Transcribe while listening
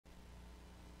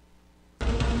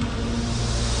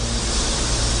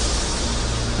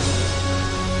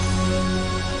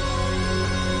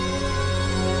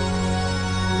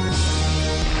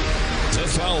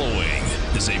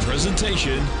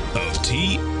presentation of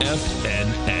TFNN.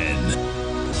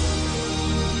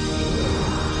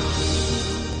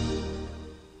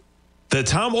 The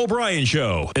Tom O'Brien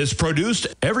Show is produced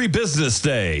every business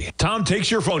day. Tom takes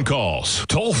your phone calls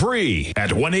toll free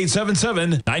at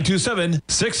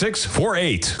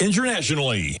 1-877-927-6648.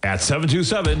 Internationally at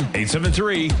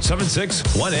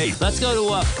 727-873-7618. Let's go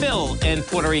to Phil in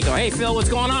Puerto Rico. Hey, Phil, what's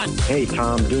going on? Hey,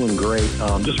 Tom, doing great.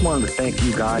 Just wanted to thank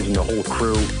you guys and the whole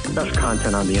crew. Best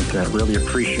content on the internet. Really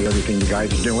appreciate everything you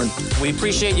guys are doing. We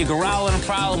appreciate you growling and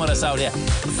prowling with us out here.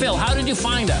 Phil, how did you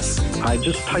find us? I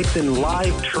just typed in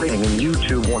live trading in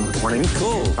YouTube one morning.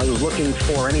 Cool. I was looking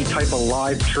for any type of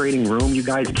live trading room. You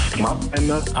guys came up, and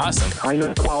awesome. I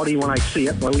know quality when I see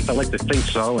it. Well, at least I like to think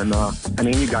so. And I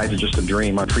mean, you guys are just a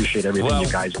dream. I appreciate everything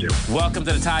you guys do. Welcome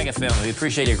to the Tiger family. We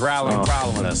appreciate you growling and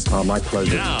prowling with us. My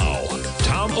pleasure. Now,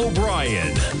 Tom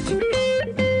O'Brien.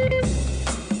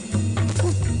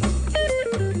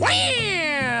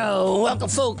 Welcome,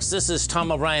 folks. This is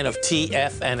Tom O'Brien of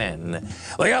TFNN.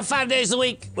 We go 5 days a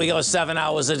week. We go 7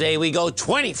 hours a day. We go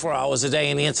 24 hours a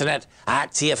day on the internet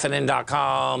at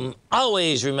TFNN.com.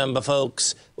 Always remember,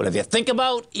 folks, whatever you think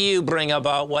about, you bring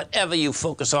about. Whatever you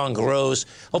focus on grows.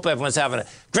 Hope everyone's having a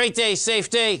great day, safe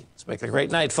day. Let's make it a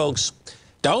great night, folks.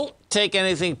 Don't take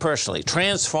anything personally.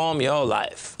 Transform your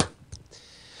life.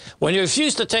 When you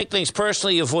refuse to take things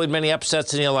personally, you avoid many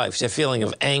upsets in your life. Your feeling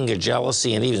of anger,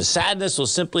 jealousy, and even sadness will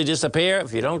simply disappear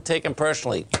if you don't take them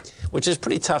personally, which is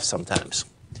pretty tough sometimes.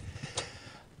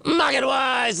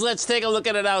 Market-wise, let's take a look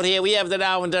at it out here. We have the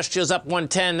Dow Industrials up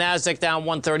 110, NASDAQ down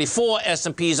 134,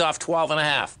 S&P's off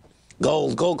 12.5.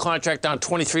 Gold contract down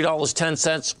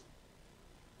 $23.10,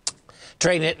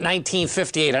 trading at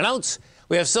 $19.58 an ounce.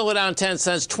 We have silver down 10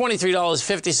 cents,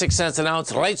 $23.56 an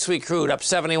ounce. Light sweet crude up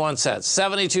 71 cents,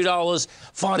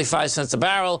 $72.45 a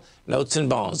barrel. Notes and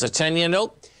bonds. The 10-year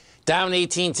note down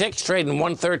 18 ticks, trading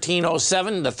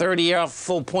 113.07. The 30-year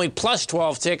full point plus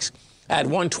 12 ticks at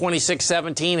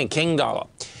 126.17 in King Dollar.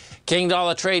 King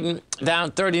Dollar trading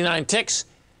down 39 ticks.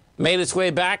 Made its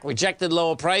way back, rejected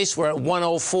lower price. We're at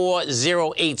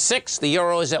 104.086. The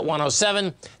euro is at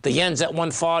 107. The yen's at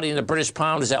 140, and the British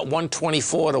pound is at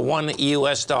 124 to 1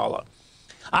 US dollar.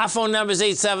 Our phone number is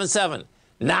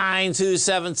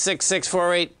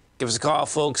 877-927-6648. Give us a call,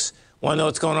 folks. Want to know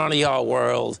what's going on in your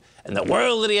world. And the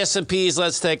world of the S&Ps,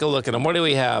 let's take a look at them. What do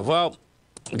we have? Well,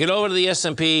 we'll get over to the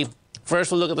S&P.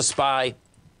 First, we'll look at the SPY.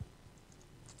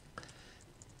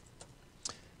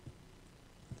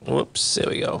 Whoops, there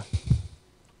we go.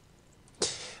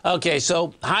 Okay,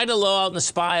 so high to low out in the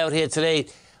SPY out here today.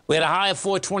 We had a high of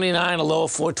 429, a low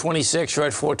of 426. We're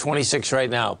at 426 right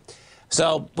now.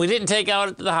 So we didn't take out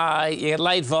at the high. You get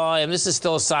light volume. This is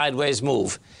still a sideways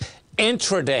move.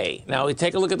 Intraday. Now, we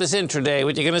take a look at this intraday.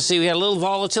 What you're going to see, we had a little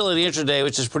volatility intraday,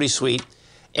 which is pretty sweet.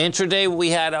 Intraday, what we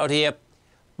had out here,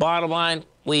 bottom line,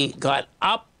 we got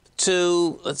up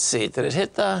to, let's see, did it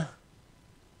hit the...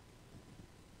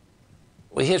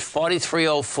 We hit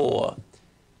 43.04.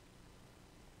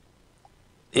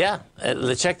 Yeah,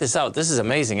 check this out. This is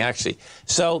amazing, actually.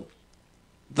 So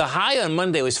the high on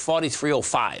Monday was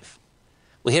 43.05.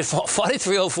 We hit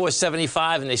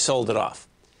 43.04.75, and they sold it off.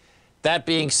 That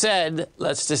being said,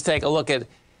 let's just take a look at,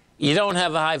 you don't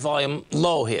have a high volume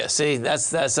low here. See,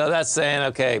 so that's saying,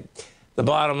 okay, the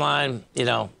bottom line, you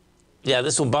know, yeah,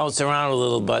 this will bounce around a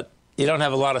little, but you don't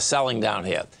have a lot of selling down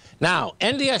here. Now,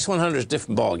 NDX 100 is a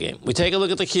different ballgame. We take a look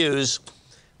at the Qs.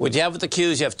 What you have with the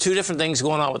Qs, you have two different things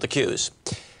going on with the Qs.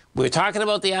 We were talking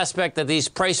about the aspect that these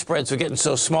price spreads were getting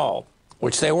so small,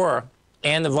 which they were,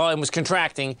 and the volume was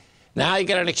contracting. Now you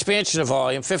get an expansion of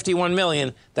volume, 51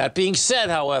 million. That being said,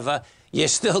 however, you're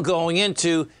still going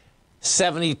into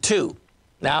 72.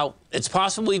 Now, it's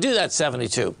possible we do that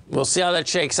 72. We'll see how that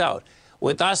shakes out.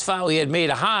 With thus far, we had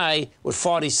made a high with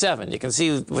 47. You can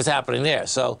see what's happening there.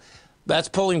 So that's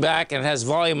pulling back, and it has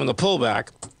volume on the pullback.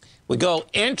 We go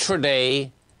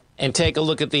intraday and take a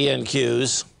look at the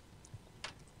NQs.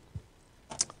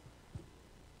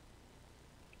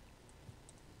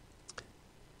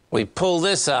 We pull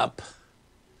this up.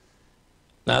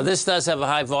 Now, this does have a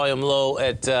high volume low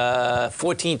at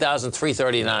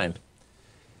 14,339.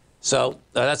 So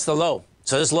that's the low.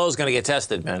 So this low is going to get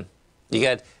tested, man. You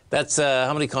get... That's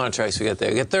how many contracts we got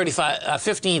there? We got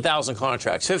 15,000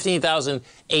 contracts,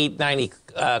 15,890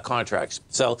 contracts.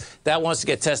 So that wants to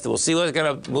get tested. We'll see what's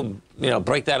going to,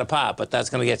 break that apart, but that's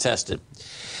going to get tested.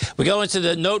 We go into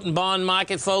the note and bond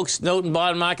market, folks. Note and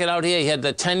bond market out here. You had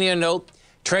the 10-year note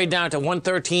trade down to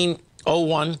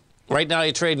 113.01. Right now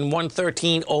you're trading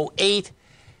 113.08,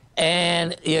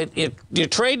 and you're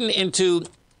trading into,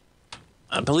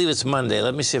 I believe it's Monday.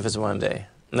 Let me see if it's Monday.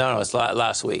 No, it's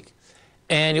last week.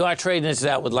 And you are trading into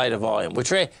that with lighter volume. We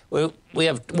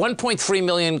have 1.3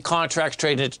 million contracts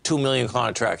trading into 2 million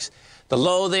contracts. The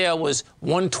low there was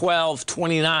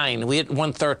 112.29. We hit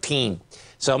 113.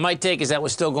 So my take is that we're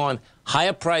still going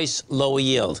higher price, lower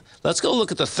yield. Let's go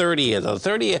look at the 30-year, though.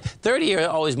 30-year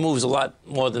always moves a lot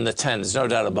more than the 10. There's no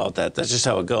doubt about that. That's just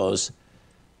how it goes.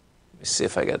 Let me see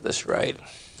if I got this right.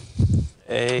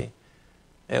 There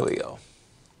we go.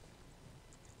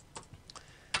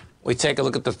 We take a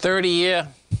look at the 30-year.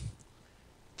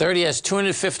 30 has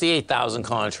 258,000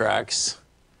 contracts.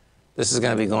 This is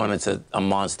going to be going into a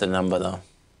monster number, though.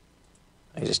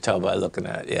 I can just tell by looking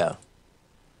at it, yeah.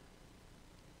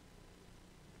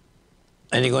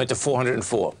 And you're going to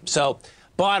 404. So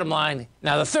bottom line,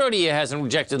 now the 30-year hasn't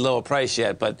rejected lower price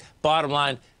yet, but bottom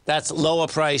line, that's lower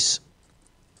price,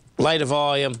 lighter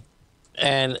volume,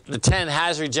 and the 10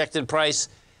 has rejected price,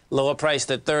 lower price.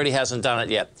 The 30 hasn't done it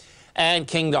yet. And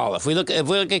King Dollar. If we look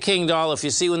at King Dollar, if you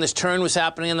see when this turn was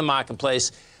happening in the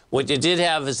marketplace, what you did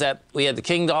have is that we had the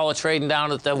King Dollar trading down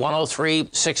at the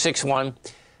 103.661.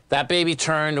 That baby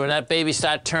turned. When that baby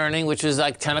started turning, which was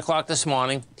like 10 o'clock this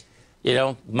morning, you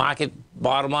know, market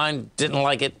bottom line didn't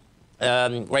like it.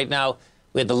 Right now,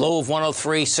 we had the low of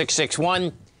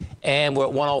 103.661, and we're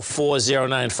at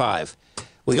 104.095.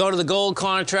 We go to the gold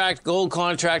contract. Gold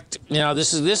contract. You know,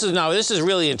 this is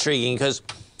really intriguing because.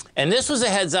 And this was a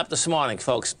heads up this morning,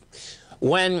 folks.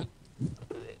 When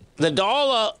the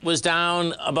dollar was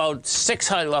down about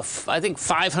 600, I think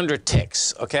 500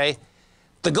 ticks, okay?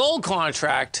 The gold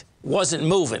contract wasn't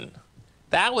moving.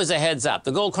 That was a heads up.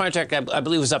 The gold contract, I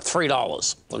believe, was up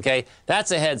 $3, okay?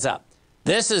 That's a heads up.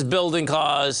 This is building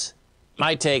cause,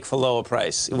 my take, for lower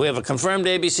price. We have a confirmed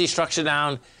ABC structure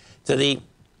down to the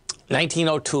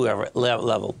 1902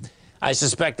 level. I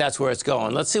suspect that's where it's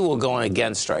going. Let's see what we're going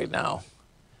against right now.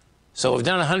 So we've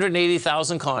done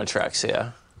 180,000 contracts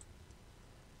here.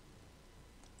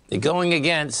 You're going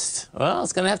against, well,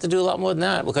 it's going to have to do a lot more than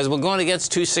that because we're going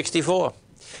against 264.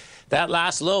 That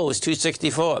last low is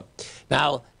 264.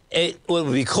 Now, what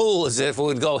would be cool is if it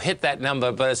would go hit that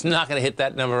number, but it's not going to hit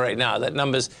that number right now. That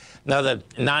number's another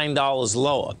 $9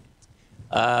 lower.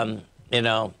 You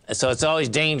know, so it's always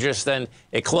dangerous. Then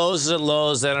it closes at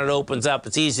lows, then it opens up.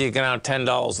 It's easy to get around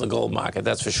 $10 in the gold market,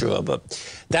 that's for sure.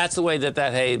 But that's the way that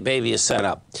baby is set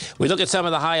up. We look at some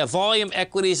of the higher volume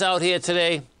equities out here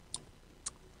today.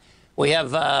 We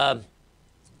have,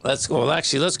 let's go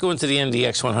into the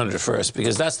NDX 100 first,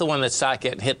 because that's the one that started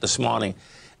getting hit this morning.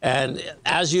 And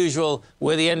as usual,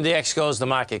 where the NDX goes, the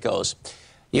market goes.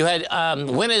 You had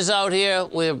winners out here.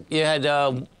 You had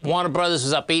Warner Brothers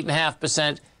was up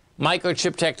 8.5%.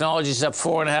 Microchip Technologies up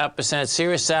 4.5%.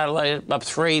 Sirius Satellite up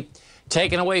 3%.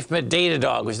 Taken away from it,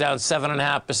 Datadog was down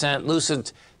 7.5%.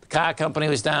 Lucid, the car company,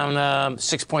 was down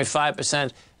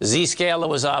 6.5%. Zscaler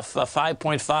was off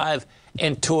 5.5%.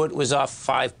 Intuit was off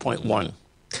 5.1%.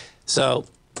 So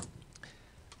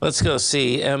let's go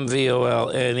see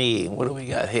MVOLNE. What do we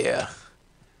got here?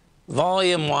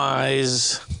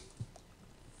 Volume-wise,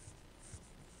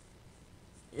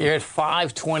 you're at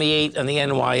 528 on the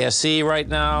NYSE right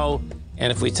now.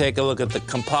 And if we take a look at the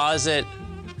composite,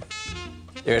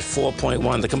 they're at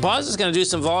 4.1. The composite's going to do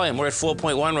some volume. We're at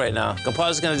 4.1 right now.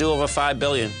 Composite's going to do over 5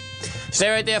 billion. Stay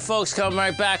right there, folks. Coming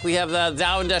right back. We have the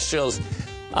Dow Industrials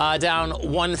down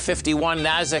 151.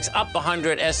 Nasdaq's up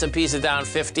 100. S&Ps are down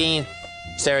 15.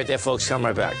 Stay right there, folks. Come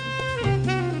right back.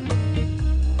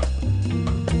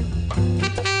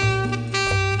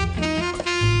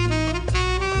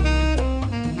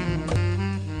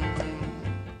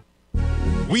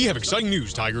 We have exciting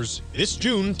news, Tigers. This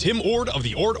June, Tim Ord of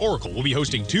the Ord Oracle will be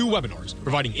hosting 2 webinars,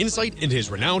 providing insight into his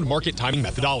renowned market timing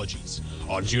methodologies.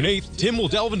 On June 8th, Tim will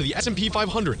delve into the S&P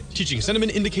 500, teaching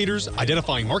sentiment indicators,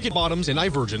 identifying market bottoms and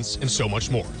divergence, and so much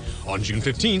more. On June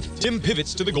 15th, Tim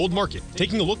pivots to the gold market,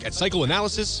 taking a look at cycle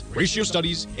analysis, ratio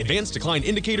studies, advanced decline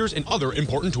indicators, and other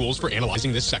important tools for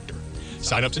analyzing this sector.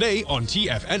 Sign up today on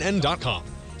TFNN.com.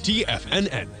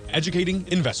 TFNN, educating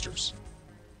investors.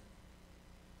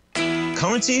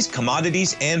 Currencies,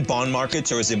 commodities, and bond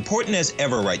markets are as important as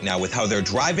ever right now with how they're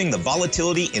driving the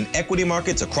volatility in equity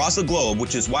markets across the globe,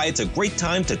 which is why it's a great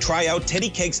time to try out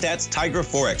Teddy Kegstat's Tiger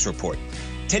Forex Report.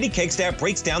 Teddy Kegstat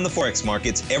breaks down the Forex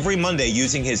markets every Monday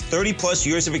using his 30-plus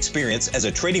years of experience as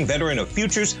a trading veteran of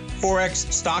futures,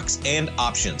 Forex, stocks, and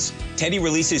options. Teddy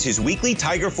releases his weekly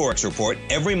Tiger Forex Report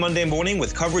every Monday morning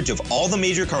with coverage of all the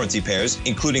major currency pairs,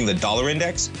 including the dollar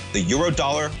index, the euro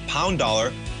dollar, pound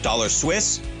dollar, dollar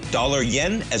Swiss, dollar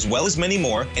yen, as well as many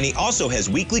more, and he also has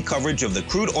weekly coverage of the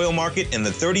crude oil market and the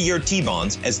 30-year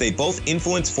T-bonds, as they both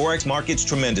influence Forex markets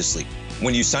tremendously.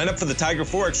 When you sign up for the Tiger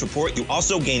Forex Report, you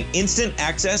also gain instant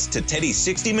access to Teddy's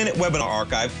 60-minute webinar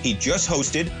archive he just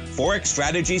hosted, Forex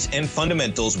Strategies and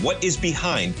Fundamentals, What is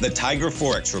Behind the Tiger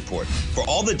Forex Report. For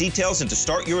all the details and to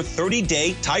start your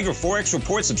 30-day Tiger Forex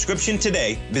Report subscription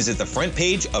today, visit the front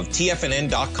page of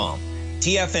TFNN.com.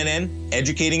 TFNN,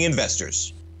 educating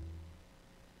investors.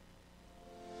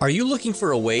 Are you looking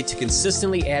for a way to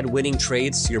consistently add winning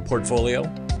trades to your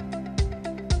portfolio?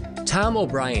 Tom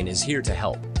O'Brien is here to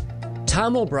help.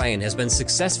 Tom O'Brien has been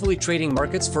successfully trading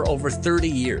markets for over 30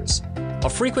 years. A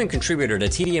frequent contributor to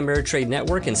TD Ameritrade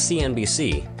Network and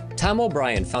CNBC, Tom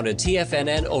O'Brien founded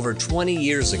TFNN over 20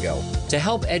 years ago to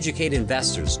help educate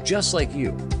investors just like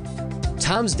you.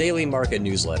 Tom's daily market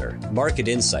newsletter, Market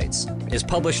Insights, is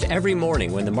published every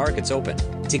morning when the markets open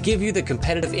to give you the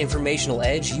competitive informational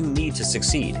edge you need to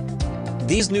succeed.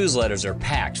 These newsletters are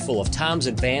packed full of Tom's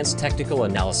advanced technical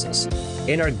analysis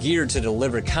and are geared to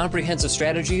deliver comprehensive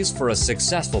strategies for a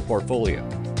successful portfolio.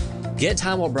 Get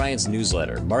Tom O'Brien's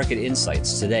newsletter, Market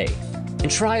Insights, today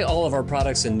and try all of our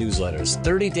products and newsletters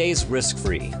 30 days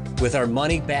risk-free with our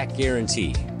money-back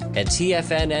guarantee at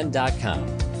TFNN.com.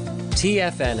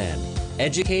 TFNN.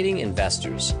 Educating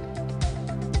investors.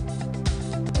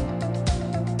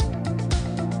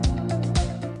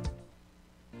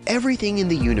 Everything in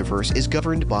the universe is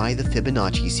governed by the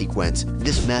Fibonacci sequence.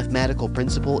 This mathematical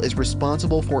principle is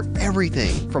responsible for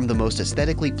everything from the most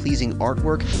aesthetically pleasing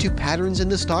artwork to patterns in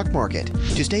the stock market.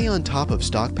 To stay on top of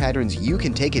stock patterns you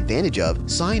can take advantage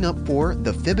of, sign up for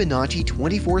the Fibonacci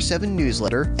 24/7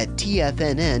 newsletter at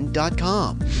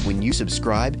TFNN.com. When you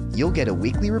subscribe, you'll get a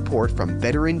weekly report from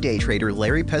veteran day trader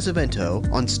Larry Pesavento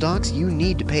on stocks you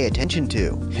need to pay attention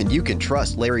to. And you can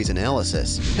trust Larry's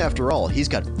analysis. After all, he's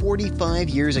got 45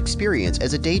 years experience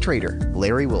as a day trader.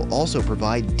 Larry will also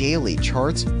provide daily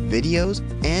charts, videos,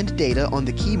 and data on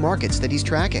the key markets that he's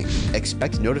tracking.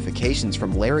 Expect notifications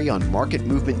from Larry on market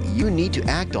movement you need to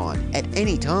act on at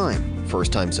any time.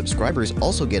 First-time subscribers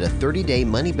also get a 30-day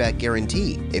money-back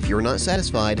guarantee. If you're not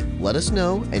satisfied, let us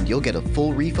know and you'll get a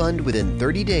full refund within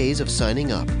 30 days of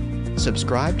signing up.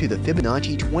 Subscribe to the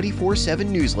Fibonacci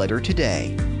 24/7 newsletter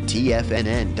today.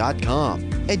 TFNN.com.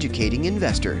 Educating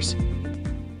investors.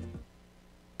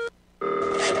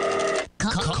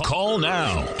 Call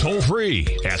now, toll free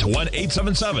at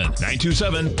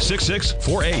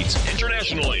 1-877-927-6648.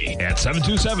 Internationally at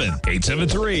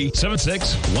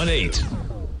 727-873-7618.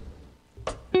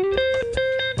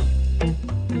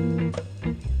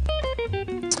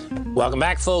 Welcome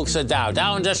back, folks.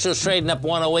 Dow Industrials trading up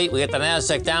 108. We got the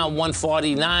NASDAQ down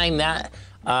 149.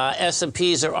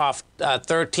 S&Ps are off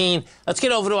 13. Let's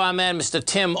get over to our man, Mr.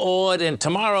 Tim Ord. And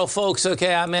tomorrow, folks,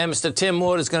 our man, Mr. Tim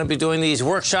Ord, is going to be doing these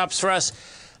workshops for us.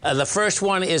 The first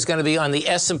one is going to be on the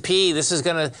S&P. This is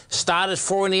going to start at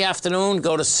 4 in the afternoon,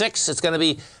 go to 6. It's going to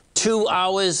be 2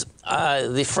 hours.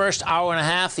 The first hour and a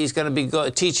half, he's going to be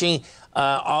teaching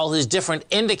all his different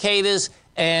indicators.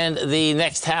 And the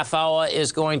next half hour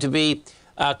is going to be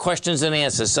questions and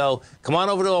answers. So come on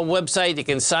over to our website. You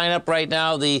can sign up right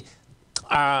now. The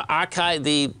archive,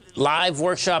 the live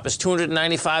workshop is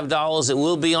 $295. It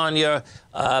will be on your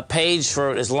page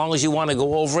for as long as you want to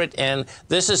go over it. And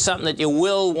this is something that you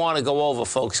will want to go over,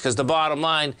 folks, because the bottom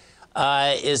line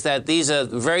is that these are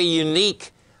very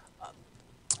unique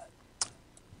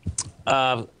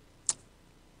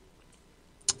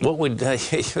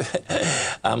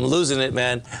I'm losing it,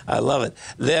 man. I love it.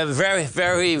 They're very,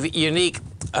 very unique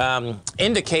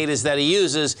indicators that he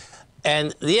uses.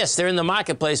 And yes, they're in the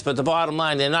marketplace, but the bottom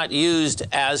line, they're not used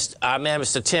as our man,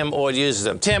 Mr. Tim Ord, uses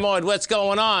them. Tim Ord, what's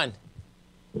going on?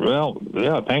 Well,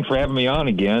 yeah, thanks for having me on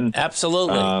again.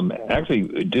 Absolutely.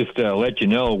 Actually, just to let you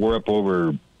know, we're up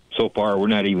over, so far, we're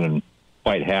not even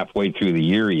quite halfway through the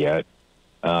year yet.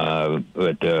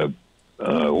 But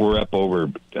we're up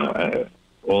over,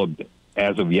 well,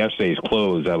 as of yesterday's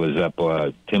close, I was up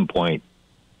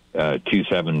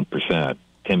 10.27%,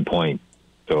 10 point.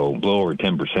 So a little over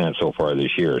 10% so far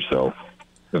this year. So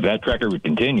if that record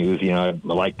continues, I'd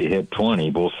like to hit 20.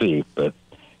 We'll see. But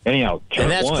anyhow, and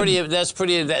that's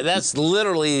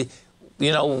literally,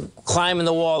 climbing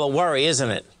the wall of worry,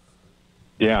 isn't it?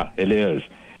 Yeah, it is.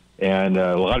 And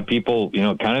a lot of people,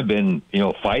 kind of been,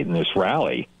 fighting this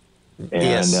rally. And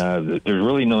yes. There's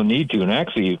really no need to. And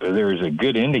actually, there's a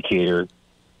good indicator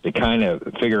to kind of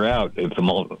figure out if the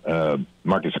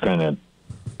market's kind of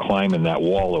climbing that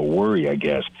wall of worry, I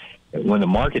guess. When the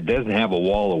market doesn't have a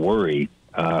wall of worry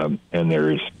and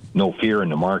there's no fear in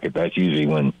the market, that's usually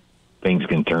when things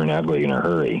can turn ugly in a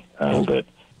hurry. But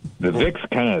the VIX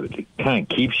kind of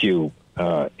keeps you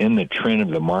in the trend of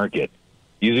the market.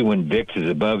 Usually when VIX is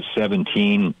above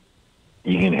 17,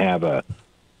 you can have a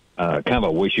kind of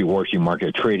a wishy-washy market,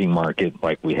 a trading market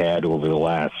like we had over the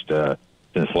last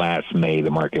since last May.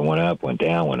 The market went up, went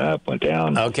down, went up, went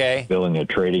down. Okay. Filling a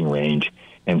trading range.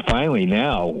 And finally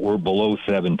now we're below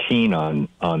 17 on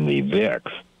the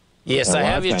VIX. Yes, I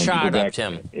have your chart up,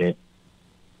 Tim.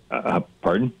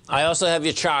 Pardon? I also have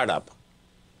your chart up.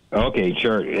 Okay,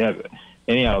 chart. Yeah.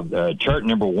 Anyhow, chart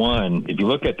number 1, if you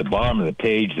look at the bottom of the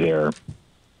page there,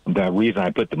 the reason I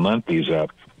put the monthlies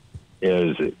up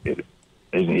is you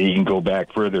can go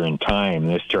back further in time.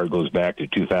 This chart goes back to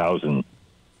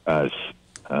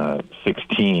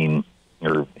 2016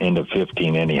 or end of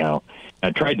 15 anyhow. I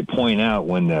tried to point out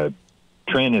when the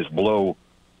trend is below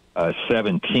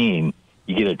 17,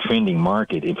 you get a trending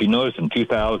market. If you notice in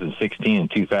 2016 and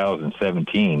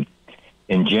 2017,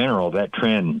 in general, that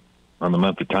trend on the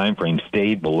monthly time frame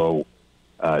stayed below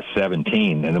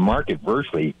 17, and the market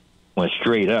virtually went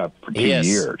straight up for 2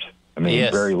 years. I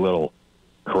mean, very little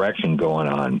correction going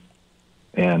on,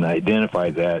 and I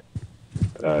identified that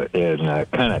in a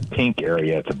kind of pink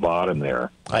area at the bottom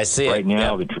there. I see right it.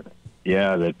 now.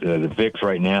 The VIX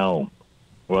right now.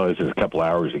 Well, this is a couple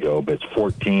hours ago, but it's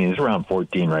 14. It's around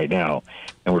 14 right now,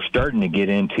 and we're starting to get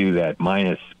into that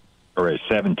minus or a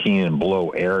 17 and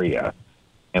below area.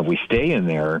 And if we stay in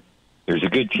there, there's a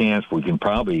good chance we can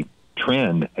probably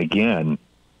trend again,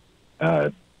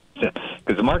 because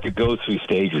the market goes through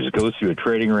stages. It goes through a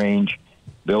trading range,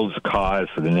 builds a cause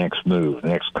for the next move. The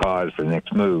next cause for the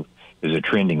next move is a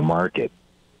trending market.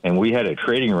 And we had a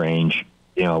trading range,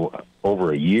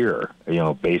 over a year,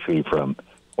 basically from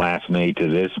last May to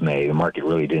this May. The market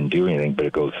really didn't do anything, but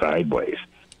it goes sideways.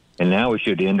 And now we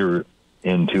should enter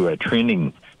into a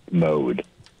trending mode.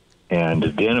 And to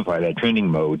identify that trending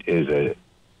mode is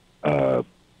a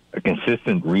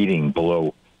consistent reading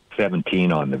below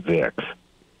 17 on the VIX.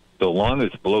 So long as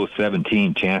it's below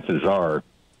 17, chances are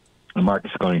the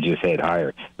market's going to just head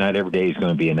higher. Not every day is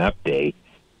going to be an up day,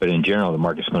 but in general, the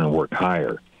market's going to work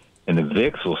higher. And the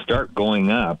VIX will start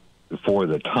going up before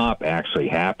the top actually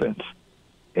happens.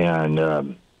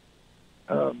 And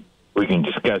we can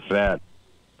discuss that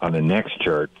on the next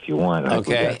chart if you want.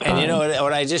 Okay, and you know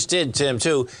what I just did, Tim,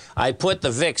 too? I put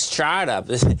the VIX chart up,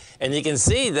 and you can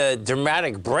see the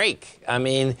dramatic break. I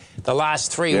mean, the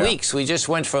last 3 weeks, we just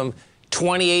went from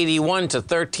 2081 to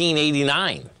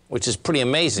 1389, which is pretty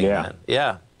amazing, man.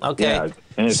 Yeah, okay. Yeah,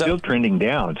 and it's still trending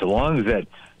down. So long as that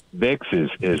VIX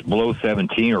is below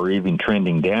 17 or even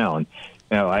trending down.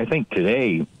 Now, I think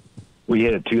today we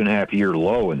hit a 2.5-year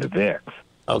low in the VIX.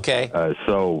 Okay.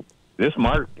 So this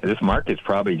market's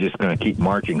probably just going to keep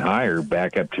marching higher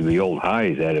back up to the old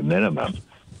highs at a minimum.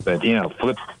 But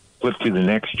flip to the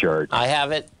next chart. I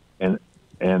have it. And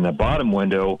the bottom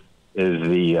window is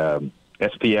the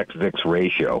SPX VIX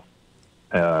ratio.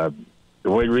 The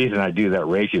reason I do that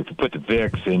ratio, if you put the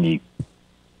VIX and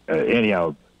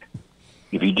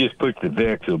if you just put the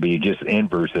VIX, it'll be just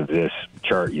inverse of this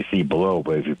chart you see below.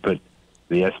 But if you put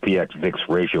the SPX VIX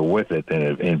ratio with it, then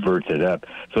it inverts it up.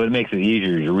 So it makes it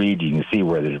easier to read. You can see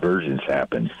where the divergence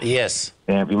happens. Yes.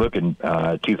 And if you look in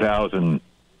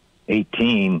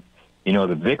 2018,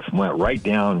 the VIX went right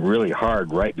down really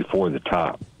hard right before the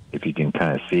top, if you can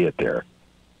kind of see it there.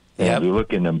 And if you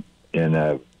look in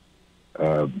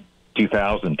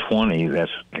 2020,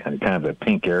 that's kind of a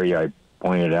pink area I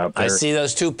pointed out there. I see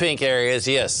those two pink areas,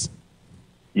 yes.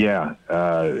 Yeah.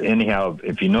 Anyhow,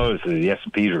 if you notice, the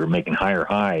S&Ps are making higher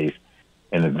highs,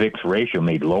 and the VIX ratio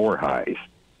made lower highs.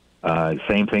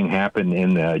 Same thing happened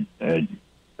in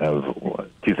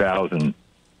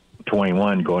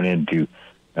 2021 going into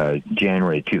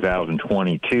January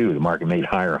 2022. The market made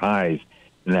higher highs,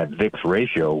 and that VIX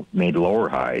ratio made lower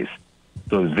highs.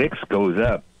 So the VIX goes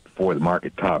up before the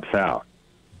market tops out.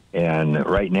 And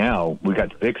right now, we got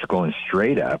the VIX going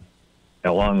straight up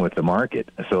along with the market.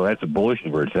 So that's a bullish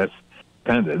divergence. That's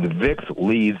kind of the VIX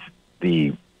leads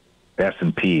the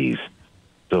S&Ps.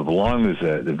 So as long as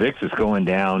the VIX is going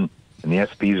down and the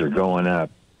S&Ps are going up,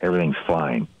 everything's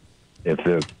fine. If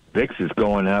the VIX is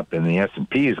going up and the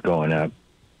S&P is going up,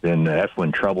 then that's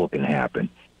when trouble can happen.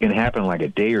 It can happen like a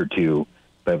day or two,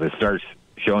 but if it starts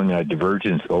showing a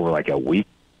divergence over like a week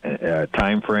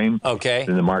time frame, then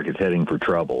the market's heading for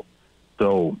trouble.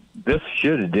 So this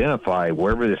should identify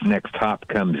wherever this next top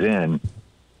comes in,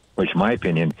 which in my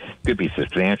opinion could be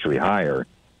substantially higher,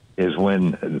 is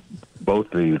when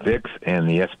both the VIX and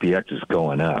the SPX is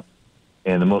going up.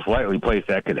 And the most likely place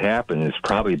that could happen is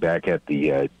probably back at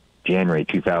the January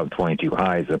 2022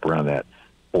 highs up around that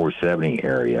 470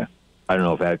 area. I don't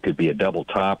know if that could be a double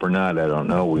top or not. I don't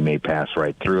know. We may pass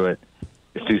right through it.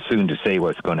 It's too soon to say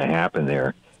what's going to happen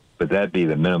there, but that'd be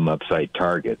the minimum upside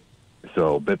target.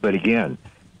 So, but again,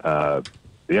 the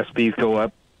SPs go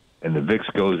up, and the VIX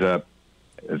goes up,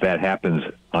 if that happens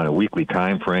on a weekly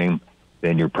time frame,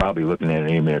 then you're probably looking at an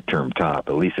 8-minute term top,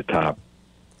 at least a top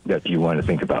that you want to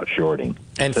think about shorting.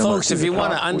 And folks, if you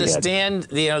want to understand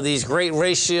these great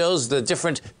ratios, the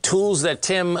different tools that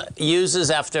Tim uses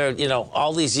after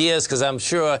all these years, because I'm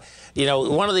sure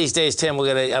one of these days, Tim,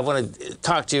 I want to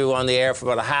talk to you on the air for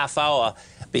about a half hour,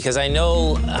 because I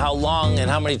know how long and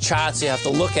how many charts you have to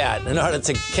look at in order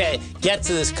to get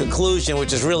to this conclusion,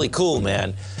 which is really cool,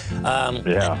 man.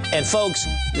 And folks,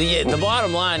 the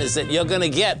bottom line is that you're going to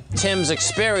get Tim's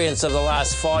experience of the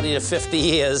last 40 to 50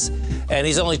 years, and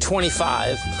he's only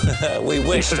 25. We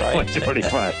wish, right?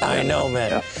 25. I know,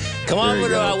 man. Yeah. Come on over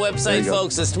to our website,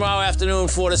 folks. It's tomorrow afternoon,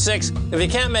 4 to 6. If you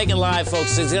can't make it live,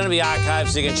 folks, it's going to be archived,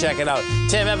 so you can check it out.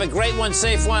 Tim, have a great one,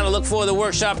 safe one. I look forward to the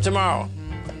workshop tomorrow.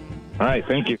 All right,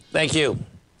 thank you. Thank you.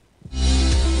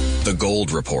 The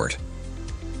Gold Report.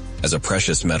 As a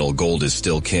precious metal, gold is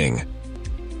still king.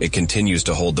 It continues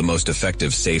to hold the most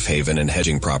effective safe haven and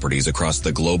hedging properties across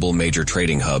the global major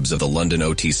trading hubs of the London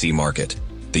OTC market,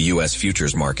 the U.S.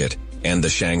 futures market, and the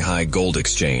Shanghai Gold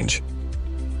Exchange.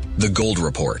 The Gold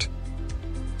Report.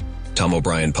 Tom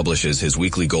O'Brien publishes his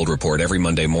weekly gold report every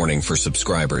Monday morning for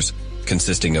subscribers,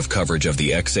 consisting of coverage of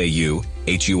the XAU,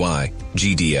 HUI,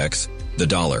 GDX, the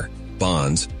dollar,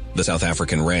 bonds, the South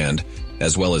African rand,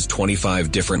 as well as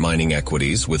 25 different mining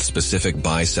equities with specific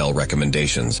buy-sell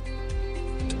recommendations.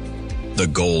 The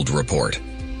Gold Report.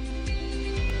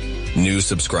 New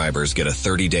subscribers get a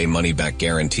 30-day money-back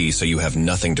guarantee, so you have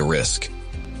nothing to risk.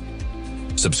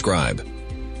 Subscribe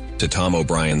to Tom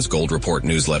O'Brien's Gold Report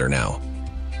newsletter now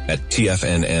at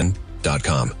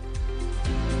TFNN.com.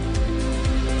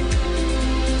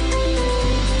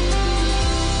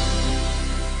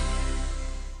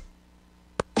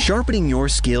 Sharpening your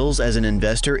skills as an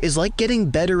investor is like getting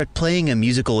better at playing a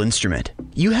musical instrument.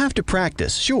 You have to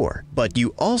practice, sure, but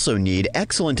you also need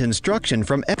excellent instruction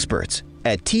from experts.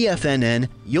 At TFNN,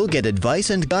 you'll get advice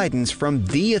and guidance from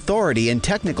the authority in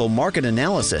technical market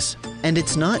analysis. And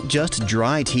it's not just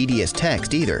dry, tedious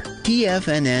text either.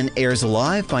 TFNN airs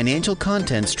live financial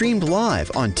content streamed live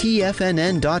on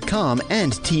TFNN.com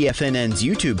and TFNN's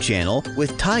YouTube channel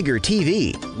with Tiger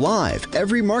TV, live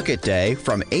every market day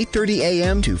from 8:30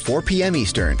 a.m. to 4 p.m.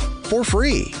 Eastern, for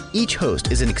free. Each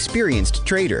host is an experienced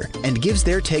trader and gives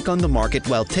their take on the market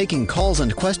while taking calls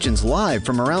and questions live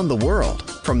from around the world.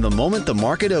 From the moment the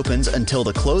market opens until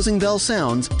the closing bell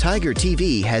sounds, Tiger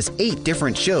TV has 8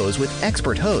 different shows with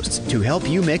expert hosts to help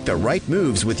you make the right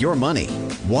moves with your money.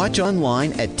 Watch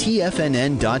online at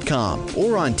TFNN.com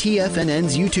or on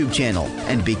TFNN's YouTube channel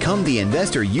and become the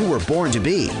investor you were born to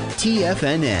be.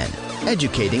 TFNN,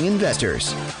 educating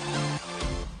investors.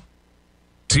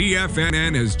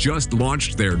 TFNN has just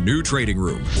launched their new trading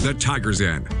room, the Tiger's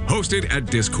Den, hosted at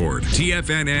Discord.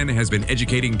 TFNN has been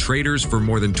educating traders for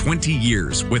more than 20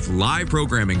 years with live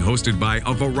programming hosted by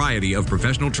a variety of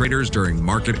professional traders during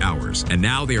market hours. And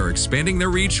now they are expanding their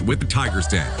reach with the Tiger's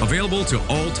Den, available to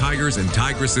all Tigers and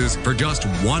Tigresses for just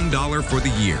 $1 for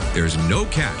the year. There's no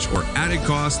catch or added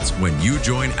costs when you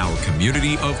join our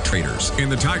community of traders. In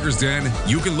the Tiger's Den,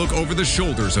 you can look over the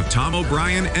shoulders of Tom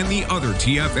O'Brien and the other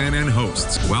TFNN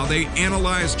hosts while they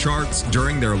analyze charts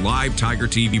during their live Tiger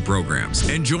TV programs,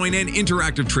 and join an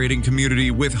interactive trading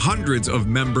community with hundreds of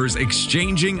members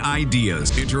exchanging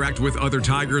ideas. Interact with other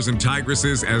Tigers and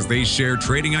Tigresses as they share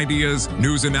trading ideas,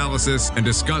 news analysis, and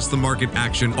discuss the market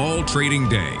action all trading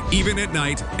day, even at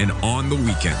night and on the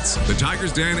weekends. The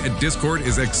Tiger's Den at Discord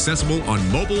is accessible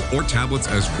on mobile or tablets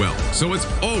as well, so it's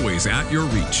always at your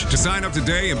reach. To sign up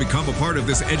today and become a part of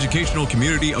this educational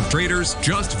community of traders,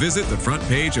 just visit the front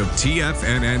page of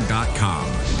TFNN.com.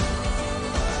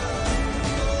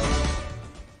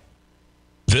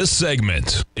 This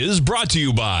segment is brought to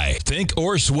you by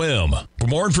Thinkorswim. For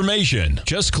more information,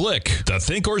 just click the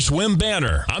Thinkorswim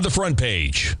banner on the front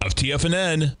page of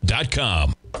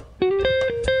TFNN.com.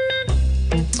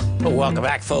 Well, welcome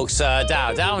back, folks.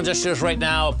 Dow Industrials right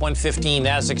now up 115,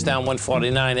 Nasdaq's down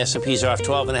 149, S&Ps are off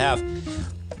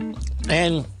 12.5.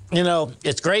 And you know,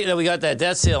 it's great that we got that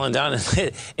debt ceiling done,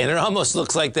 and it almost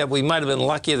looks like that we might have been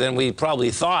luckier than we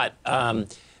probably thought,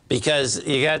 because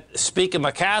you got Speaker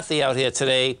McCarthy out here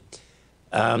today.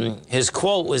 His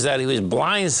quote was that he was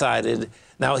blindsided.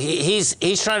 Now,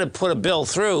 he's trying to put a bill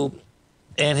through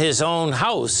in his own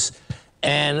House,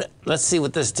 and let's see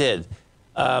what this did.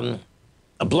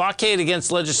 A blockade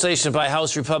against legislation by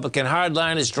House Republican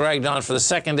hardliners dragged on for the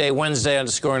second day Wednesday,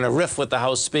 underscoring a rift with the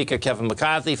House Speaker, Kevin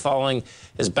McCarthy, following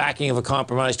his backing of a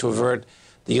compromise to avert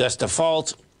the U.S.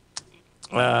 default.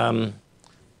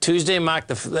 Tuesday marked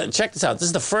the... Check this out. This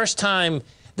is the first time...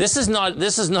 This is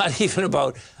not even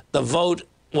about the vote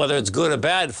whether it's good or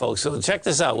bad, folks. So check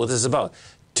this out, what this is about.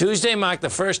 Tuesday marked the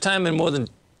first time in more than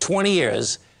 20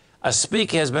 years a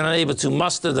speaker has been unable to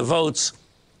muster the votes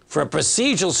for a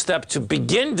procedural step to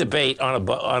begin debate on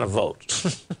a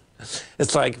vote.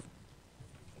 It's like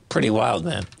pretty wild,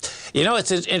 man. You know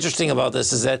what's interesting about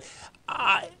this is that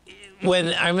I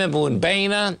remember when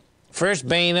Boehner,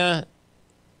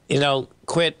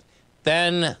 quit,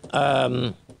 then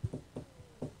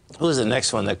who was the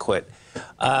next one that quit?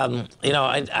 I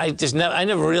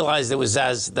never realized it was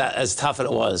as tough as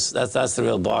it was. That's the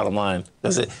real bottom line,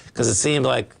 because it seemed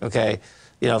like, okay,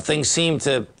 things seem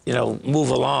to move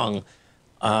along,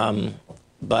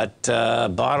 but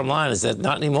bottom line is that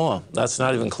not anymore. That's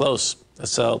not even close.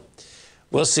 So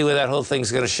we'll see where that whole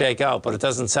thing's going to shake out, but it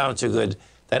doesn't sound too good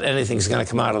that anything's going to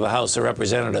come out of the House of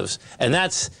Representatives. And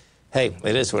that's, hey,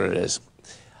 it is what it is.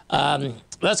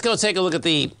 Let's go take a look at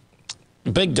the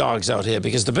big dogs out here,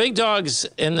 because the big dogs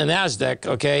in the NASDAQ,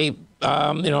 okay,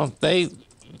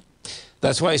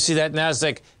 that's why you see that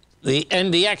NASDAQ, the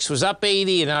NDX was up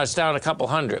 80 and now it's down a couple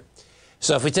hundred.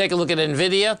 So if we take a look at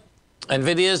NVIDIA's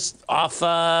off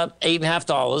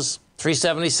 $8.50,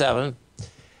 377.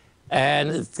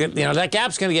 And, that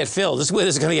gap's going to get filled. This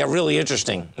is going to get really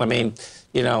interesting. I mean,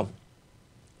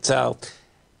 so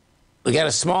we got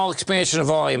a small expansion of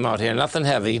volume out here, nothing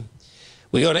heavy.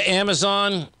 We go to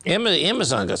Amazon.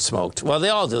 Amazon got smoked. Well, they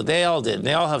all do. They all did.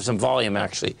 They all have some volume,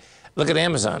 actually. Look at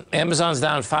Amazon. Amazon's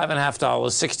down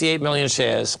 $5.50, 68 million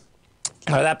shares.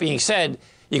 Now, that being said,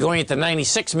 you're going into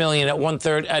 96 million at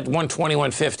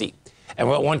 121.50, and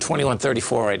we're at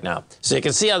 121.34 right now. So you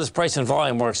can see how this price and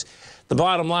volume works. The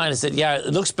bottom line is that, yeah, it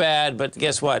looks bad, but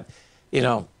guess what?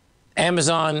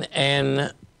 Amazon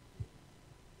in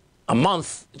a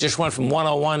month just went from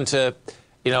 101 to,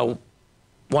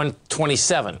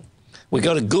 127. We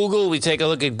go to Google. We take a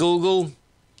look at Google.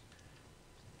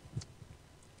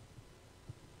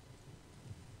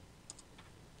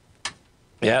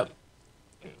 Yep.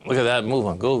 Look at that move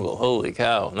on Google. Holy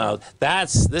cow. Now,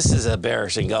 this is a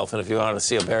bearish engulfing if you want to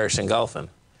see a bearish engulfing.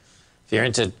 If you're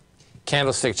into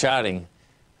candlestick charting,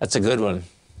 that's a good one.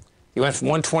 You went from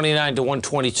 129 to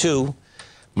 122.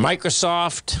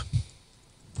 Microsoft.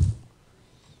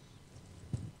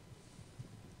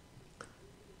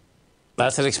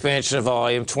 That's an expansion of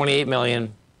volume, 28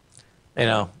 million.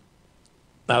 Now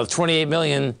 28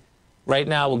 million right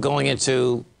now, we're going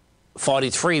into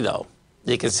 43, though.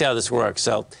 You can see how this works.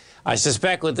 So I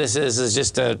suspect what this is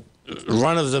just a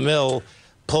run-of-the-mill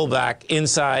pullback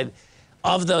inside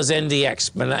of those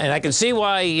NDX. And I can see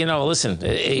why, listen,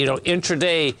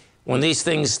 intraday, when these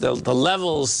things, the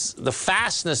levels, the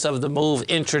fastness of the move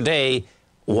intraday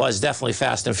was definitely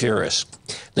fast and furious.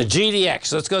 The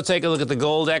GDX, let's go take a look at the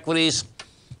gold equities.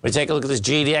 We take a look at this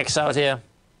GDX out here.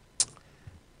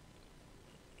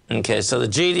 Okay, so the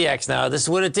GDX now, this is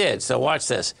what it did. So watch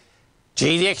this.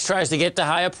 GDX tries to get the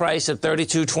higher price at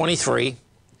 32.23,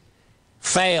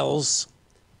 fails,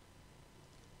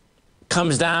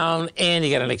 comes down, and you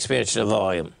get an expansion of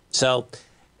volume. So,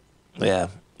 yeah,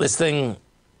 this thing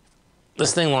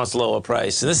wants lower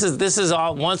price. And this is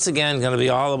all, once again, going to be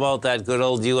all about that good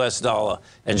old U.S. dollar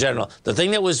in general. The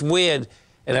thing that was weird,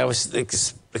 and I was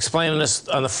explaining this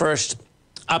on the first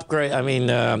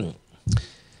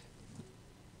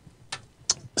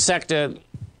sector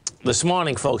this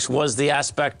morning, folks, was the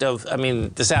aspect of,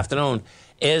 this afternoon,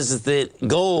 is that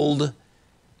gold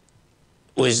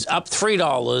was up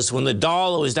 $3 when the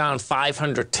dollar was down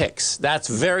 500 ticks. That's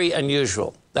very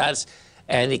unusual.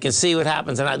 And you can see what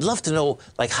happens. And I'd love to know,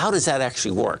 how does that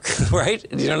actually work, right?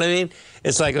 You know what I mean?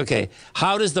 It's like, okay,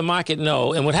 how does the market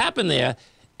know? And what happened there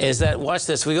is that, watch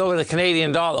this, we go over to the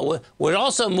Canadian dollar. What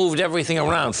also moved everything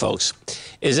around, folks,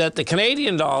 is that the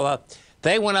Canadian dollar,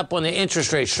 they went up on the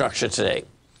interest rate structure today.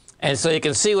 And so you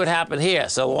can see what happened here.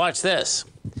 So watch this.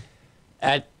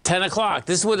 At 10 o'clock,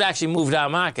 this is what actually moved our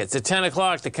markets. At 10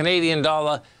 o'clock, the Canadian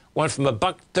dollar went from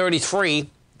 $1.33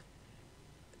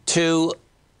 to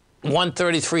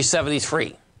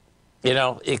 133.73.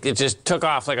 It just took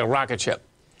off like a rocket ship.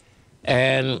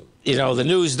 And, the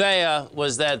news there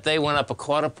was that they went up a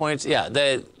quarter point. Yeah,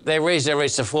 they raised their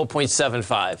rates to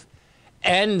 4.75.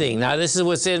 Ending. Now, this is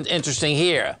what's interesting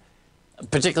here,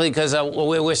 particularly because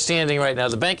where we're standing right now.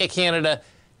 The Bank of Canada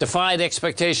defied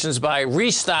expectations by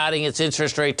restarting its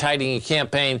interest rate tightening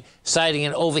campaign, citing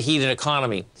an overheated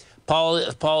economy.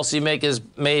 Policymakers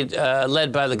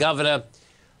led by the governor,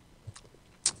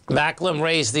 Macklem,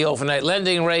 raised the overnight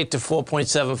lending rate to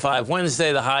 4.75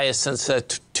 Wednesday, the highest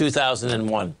since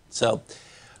 2001. So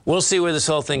we'll see where this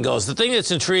whole thing goes. The thing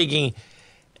that's intriguing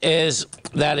is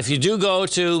that if you do go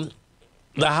to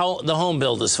the home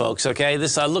builders, folks, okay?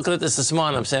 I'm looking at this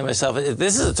morning, I'm saying to myself,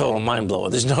 this is a total mind blower.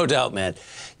 There's no doubt, man.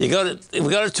 We go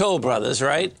to Toll Brothers,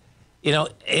 right? You know,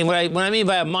 and what I mean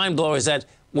by a mind blower is that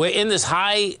we're in this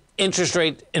high interest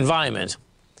rate environment,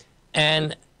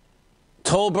 and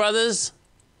Toll Brothers,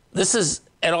 this is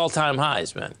at all-time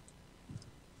highs, man.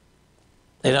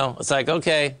 You know, it's like,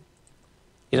 okay,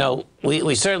 you know,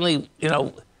 we certainly, you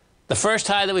know, the first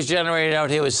high that was generated out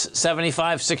here was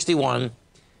 75.61.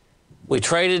 We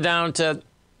traded down to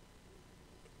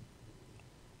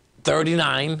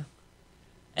 39,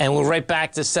 and we're right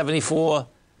back to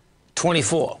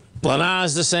 74.24.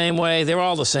 Lenar's the same way. They're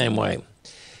all the same way.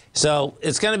 So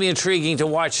it's going to be intriguing to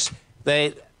watch.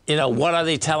 You know, what are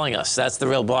they telling us? That's the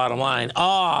real bottom line.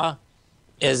 Or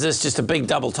is this just a big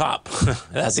double top?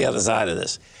 That's the other side of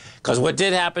this. Because what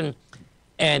did happen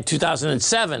in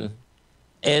 2007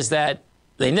 is that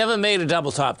they never made a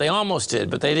double top. They almost did,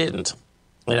 but they didn't.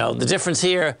 You know, the difference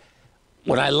here,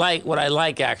 what I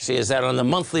like actually is that on the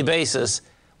monthly basis,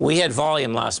 we had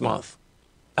volume last month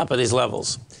up at these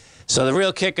levels. So the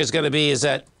real kick is going to be is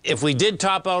that if we did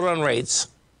top out on rates,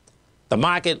 the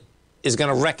market is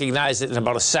going to recognize it in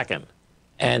about a second.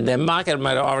 And the market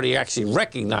might have already actually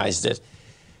recognized it.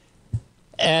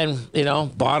 And, you know,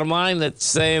 bottom line, that's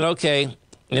saying, okay,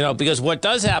 you know, because what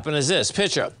does happen is this,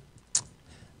 picture,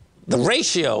 the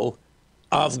ratio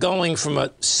of going from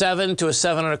a 7 to a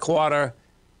 7.25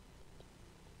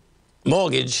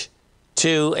 mortgage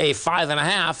to a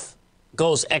 5.5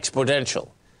 goes exponential.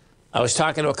 I was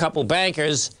talking to a couple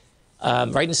bankers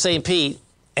right in St. Pete,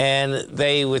 and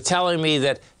they were telling me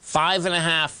that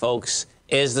 5.5, folks,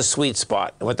 is the sweet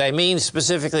spot. And what they mean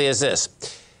specifically is this,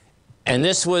 and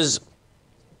this was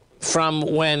from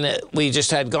when we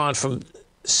just had gone from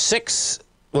 6,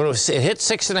 when it hit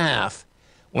 6.5,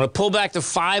 when it pulled back to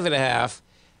 5.5,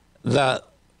 the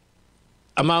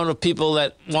amount of people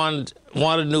that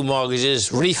wanted new mortgages,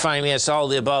 refinance, all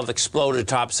the above, exploded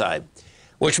topside,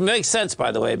 which makes sense,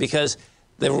 by the way, because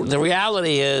the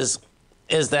reality is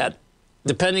that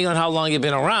depending on how long you've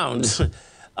been around,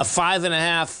 a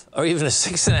 5.5 or even a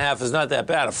 6.5 is not that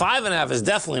bad. A 5.5 is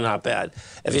definitely not bad.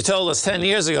 If you told us 10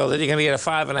 years ago that you're going to get a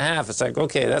 5.5, it's like,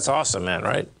 okay, that's awesome, man,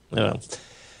 right? You know,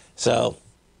 so,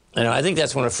 you know, I think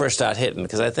that's when it first started hitting,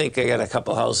 because I think I got a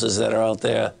couple houses that are out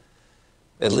there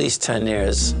at least 10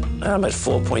 years. I'm at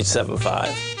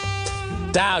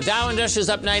 4.75. Dow Industrials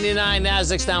up 99,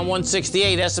 Nasdaq's down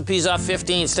 168, S&P's off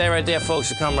 15. Stay right there,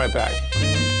 folks. We'll come right back.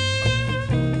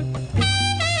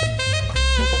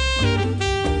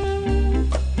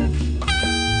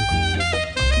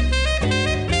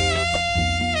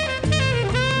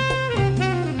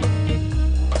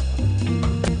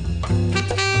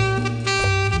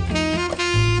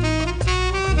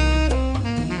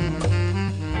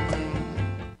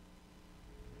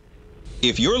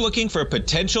 If you're looking for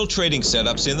potential trading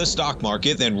setups in the stock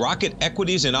market, then Rocket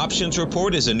Equities and Options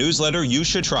Report is a newsletter you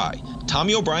should try.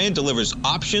 Tommy O'Brien delivers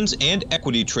options and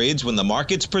equity trades when the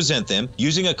markets present them,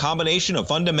 using a combination of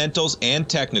fundamentals and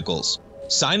technicals.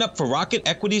 Sign up for Rocket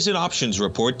Equities and Options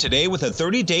Report today with a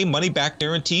 30-day money-back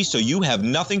guarantee, so you have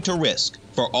nothing to risk.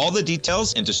 For all the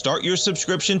details and to start your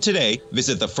subscription today,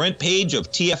 visit the front page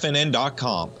of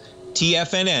TFNN.com.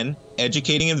 TFNN,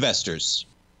 educating investors.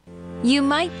 You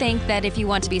might think that if you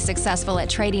want to be successful at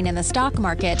trading in the stock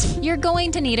market, you're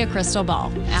going to need a crystal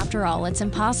ball. After all, it's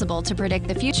impossible to predict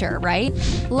the future, right?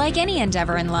 Like any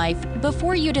endeavor in life,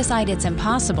 before you decide it's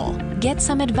impossible, get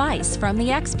some advice from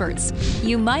the experts.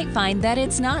 You might find that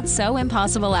it's not so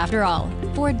impossible after all.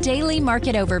 For daily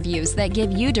market overviews that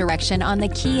give you direction on the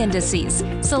key indices,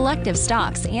 selective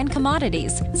stocks, and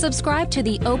commodities, subscribe to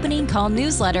the Opening Call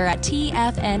newsletter at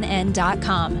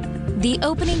TFNN.com. The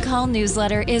Opening Call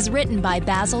newsletter is written by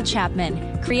Basil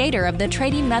Chapman, creator of the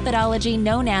trading methodology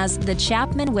known as the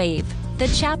Chapman Wave. The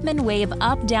Chapman Wave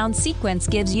up-down sequence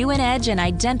gives you an edge in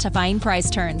identifying price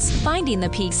turns, finding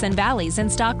the peaks and valleys in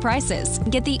stock prices.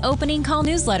 Get the Opening Call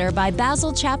newsletter by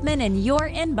Basil Chapman in your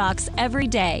inbox every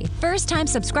day. First-time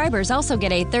subscribers also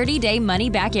get a 30-day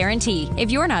money-back guarantee.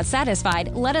 If you're not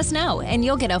satisfied, let us know, and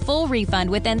you'll get a full refund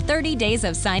within 30 days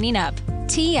of signing up.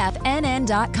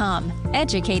 TFNN.com,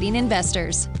 educating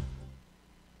investors.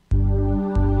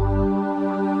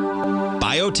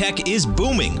 Biotech is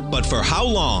booming, but for how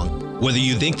long? Whether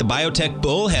you think the biotech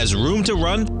bull has room to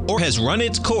run or has run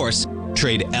its course,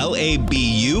 trade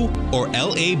LABU or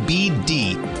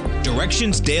LABD.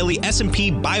 Direction's daily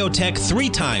S&P Biotech 3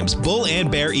 times bull and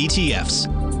bear ETFs.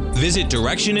 Visit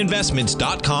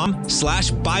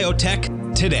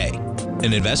directioninvestments.com/biotech today.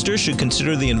 An investor should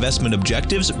consider the investment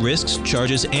objectives, risks,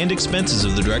 charges, and expenses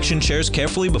of the Direction shares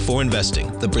carefully before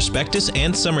investing. The prospectus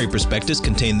and summary prospectus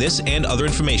contain this and other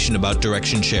information about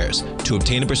Direction shares. To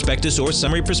obtain a prospectus or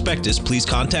summary prospectus, please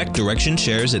contact Direction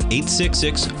Shares at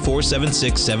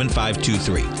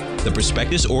 866-476-7523. The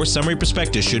prospectus or summary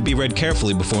prospectus should be read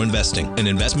carefully before investing. An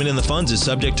investment in the funds is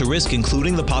subject to risk,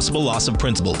 including the possible loss of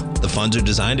principal. The funds are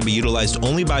designed to be utilized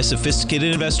only by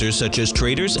sophisticated investors such as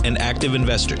traders and active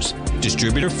investors.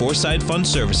 Distributor Foreside Fund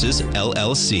Services,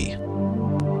 LLC.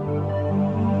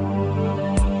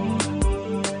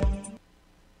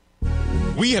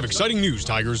 We have exciting news,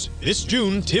 Tigers. This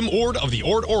June, Tim Ord of the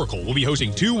Ord Oracle will be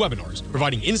hosting 2 webinars,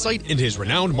 providing insight into his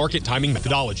renowned market timing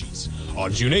methodologies.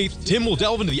 On June 8th, Tim will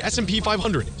delve into the S&P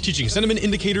 500, teaching sentiment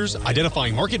indicators,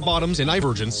 identifying market bottoms and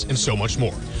divergence, and so much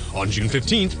more. On June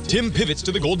 15th, Tim pivots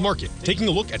to the gold market, taking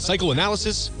a look at cycle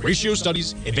analysis, ratio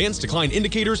studies, advanced decline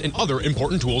indicators, and other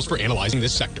important tools for analyzing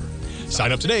this sector.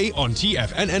 Sign up today on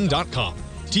TFNN.com.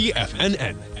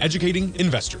 TFNN, educating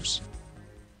investors.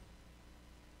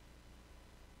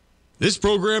 This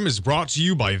program is brought to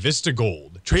you by Vista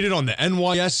Gold, traded on the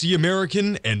NYSE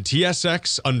American and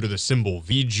TSX under the symbol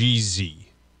VGZ.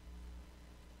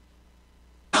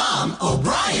 Tom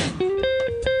O'Brien.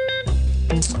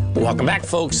 Welcome back,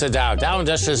 folks. The Dow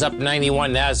Industrial is up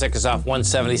 91. NASDAQ is off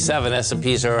 177.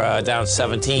 S&Ps are down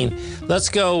 17. Let's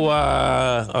go.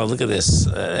 Oh, look at this.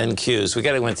 NQs. We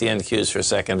got to go into the NQs for a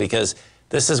second because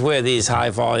this is where these high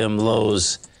volume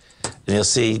lows. And you'll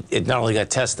see it not only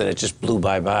got tested, it just blew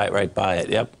right by it.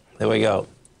 Yep, there we go.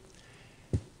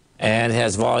 And it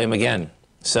has volume again.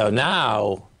 So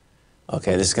now,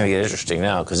 okay, this is going to get interesting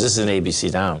now because this is an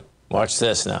ABC down. Watch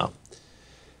this now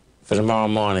for tomorrow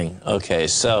morning. Okay,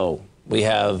 so we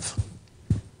have,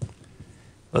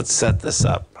 let's set this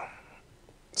up.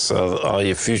 So all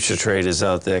your future traders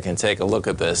out there can take a look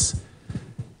at this.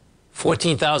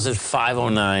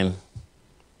 14,509.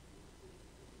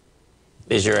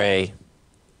 Is your A.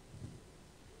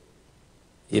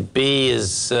 Your B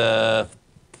is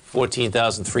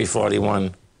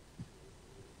 14,341.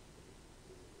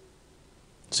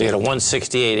 So you got a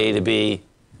 168 A to B.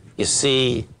 Your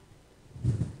C,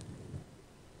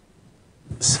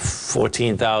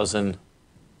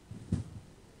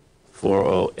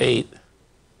 14,408.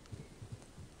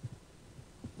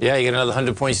 Yeah, you get another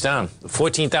 100 points down.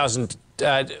 14,000.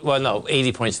 Well, no,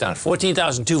 80 points down.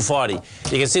 14,240. You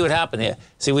can see what happened here.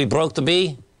 See, we broke the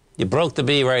B. You broke the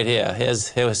B right here.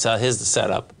 Here's the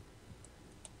setup.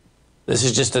 This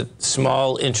is just a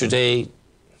small intraday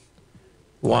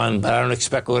one, but I don't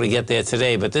expect we're going to get there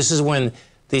today. But this is when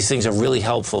these things are really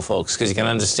helpful, folks, because you can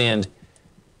understand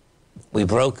we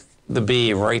broke the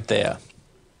B right there.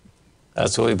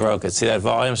 That's where we broke it. See that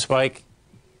volume spike?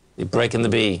 You're breaking the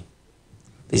B.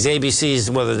 These ABCs,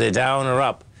 whether they're down or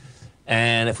up,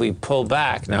 and if we pull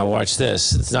back, now watch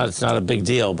this. It's not a big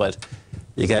deal, but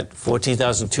you got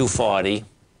 14,240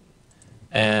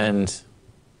 and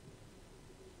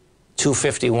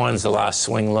 251 is the last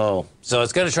swing low. So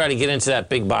it's going to try to get into that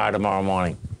big bar tomorrow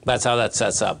morning. That's how that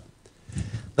sets up.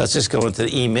 Let's just go into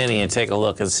the E-mini and take a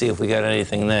look and see if we got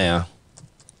anything there.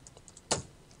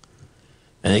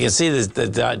 And you can see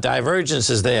the divergence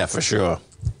is there for sure.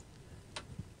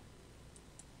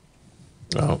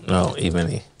 Oh, no,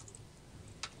 E-mini.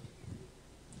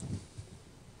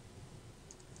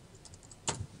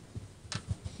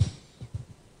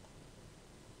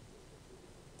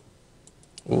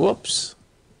 Whoops.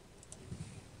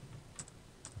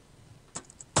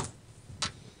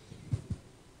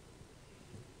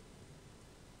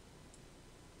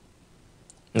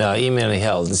 No, E-mini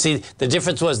held. And see, the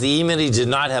difference was the E-mini did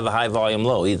not have a high volume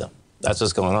low either. That's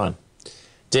what's going on.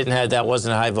 That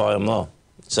wasn't a high volume low.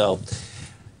 So,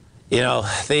 you know,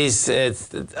 it's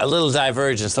a little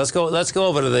divergence. Let's go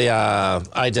over to the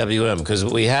IWM because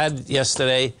we had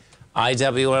yesterday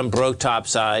IWM broke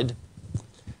topside.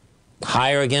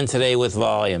 Higher again today with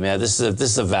volume. Yeah, this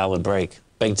is a valid break,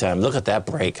 big time. Look at that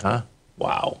break, huh?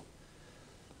 Wow.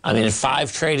 I mean, in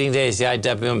 5 trading days, the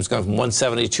IWM is going from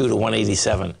 172 to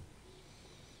 187.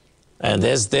 And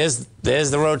there's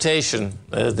the rotation.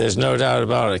 There's no doubt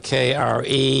about it.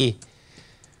 KRE.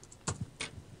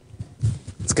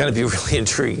 It's going to be really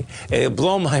intriguing. It would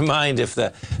blow my mind if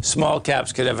the small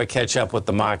caps could ever catch up with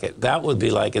the market. That would be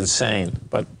like insane.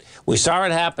 But we saw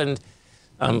it happen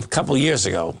a couple years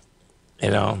ago. You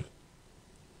know,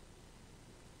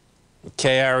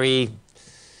 KRE,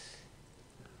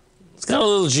 it's got a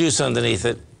little juice underneath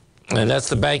it, and that's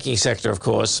the banking sector, of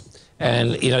course.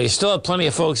 And, you know, you still have plenty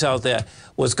of folks out there.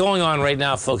 What's going on right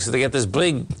now, folks, is they get this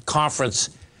big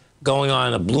conference going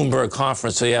on, a Bloomberg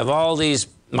conference. So you have all these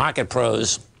market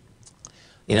pros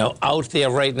You know, out there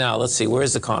right now, let's see,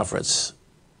 where's the conference?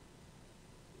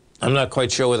 I'm not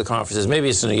quite sure where the conference is. Maybe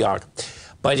it's in New York.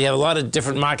 But you have a lot of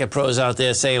different market pros out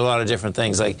there saying a lot of different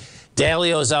things. Like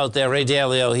Dalio's out there, Ray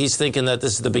Dalio, he's thinking that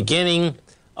this is the beginning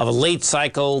of a late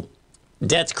cycle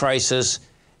debt crisis.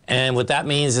 And what that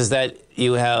means is that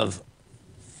you have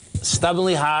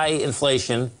stubbornly high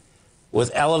inflation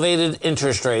with elevated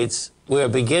interest rates. We're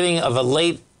beginning of a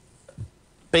late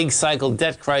big cycle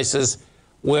debt crisis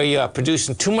where you are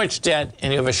producing too much debt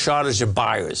and you have a shortage of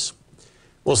buyers.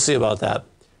 We'll see about that.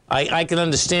 I can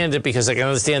understand it because I can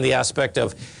understand the aspect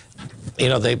of, you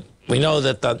know, we know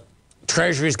that the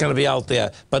Treasury is going to be out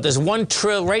there, but there's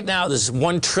right now there's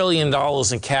 $1 trillion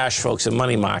in cash, folks, in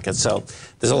money markets. So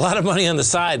there's a lot of money on the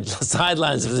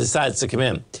sidelines if it decides to come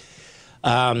in.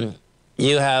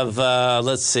 You have,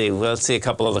 let's see a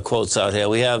couple other quotes out here.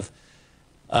 We have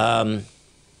the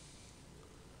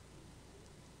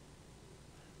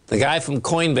guy from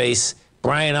Coinbase,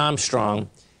 Brian Armstrong.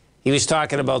 He was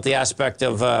talking about the aspect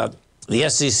of the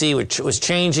SEC, which was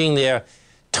changing their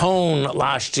tone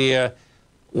last year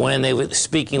when they were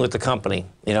speaking with the company.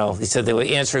 You know, he said they were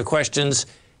answering questions,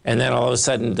 and then all of a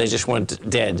sudden they just went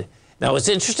dead. Now, what's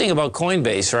interesting about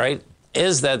Coinbase, right,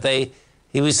 is that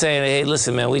he was saying, hey,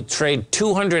 listen, man, we trade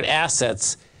 200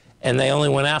 assets, and they only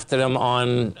went after them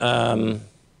on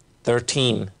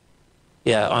 13.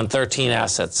 Yeah, on 13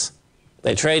 assets.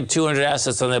 They trade 200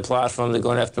 assets on their platform. They're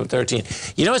going after them 13.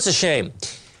 You know, it's a shame.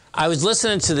 I was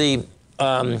listening to the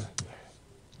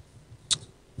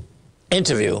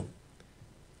interview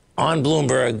on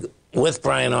Bloomberg with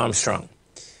Brian Armstrong.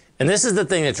 And this is the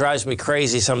thing that drives me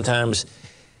crazy sometimes,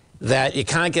 that you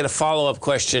can't get a follow-up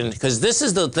question, because this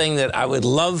is the thing that I would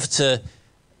love to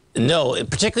know,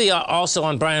 particularly also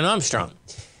on Brian Armstrong.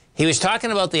 He was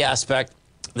talking about the aspect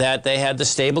that they had the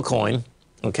stable coin,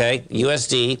 okay,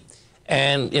 USD,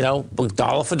 and, you know,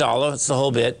 dollar for dollar, it's the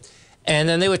whole bit. And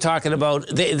then they were talking about,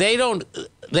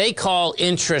 they call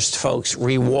interest, folks,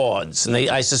 rewards. And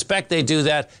I suspect they do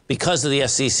that because of the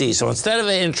SEC. So instead of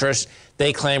interest,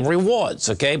 they claim rewards,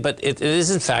 okay? But it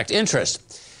is, in fact,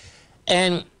 interest.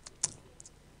 And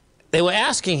they were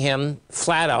asking him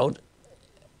flat out,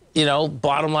 you know,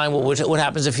 bottom line, what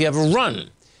happens if you have a run?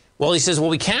 Well, he says, well,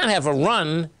 we can't have a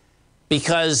run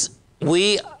because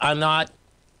we are not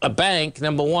a bank,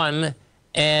 number one,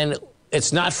 and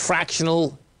it's not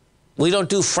fractional. We don't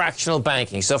do fractional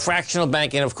banking. So fractional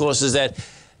banking, of course, is that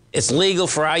it's legal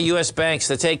for our U.S. banks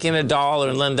to take in $1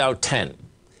 and lend out 10.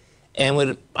 And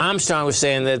what Armstrong was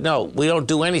saying that, no, we don't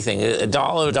do anything.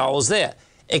 $1's there.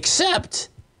 Except,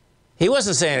 he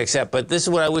wasn't saying except, but this is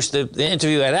what I wish the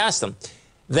interview had asked him,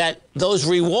 that those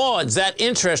rewards, that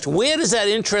interest, where does that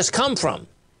interest come from?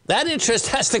 That interest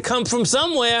has to come from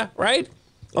somewhere, right?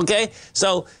 Okay,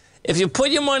 so if you put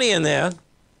your money in there,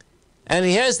 and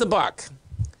here's the buck,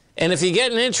 and if you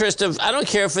get an interest of, I don't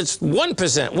care if it's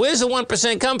 1%, where's the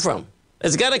 1% come from?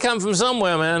 It's got to come from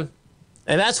somewhere, man.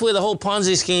 And that's where the whole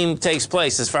Ponzi scheme takes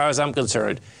place, as far as I'm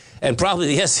concerned, and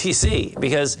probably the SEC,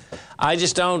 because I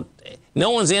just don't, no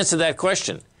one's answered that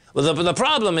question. Well, the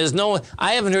problem is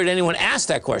I haven't heard anyone ask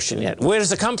that question yet. Where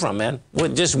does it come from, man?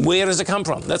 Just where does it come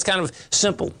from? That's kind of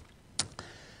simple.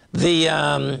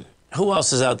 Who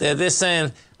else is out there? They're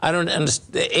saying, I don't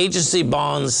understand, agency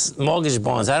bonds, mortgage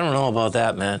bonds. I don't know about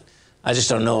that, man. I just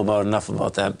don't know about enough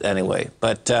about that anyway.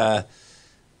 But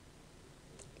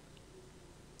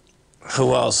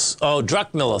who else? Oh,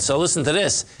 Druckenmiller. So listen to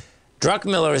this.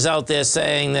 Druckenmiller is out there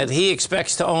saying that he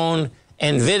expects to own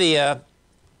NVIDIA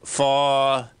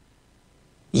for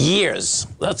years.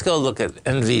 Let's go look at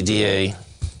NVDA.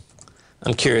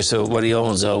 I'm curious of what he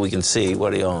owns, though. We can see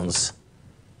what he owns.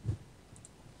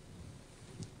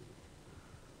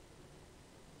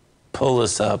 Pull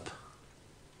this up.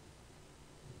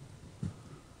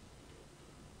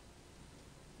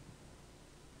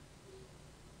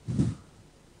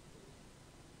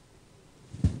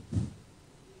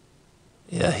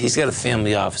 Yeah, he's got a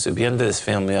family office. It'll be under his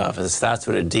family office. It starts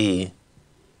with a D.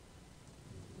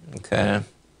 Okay.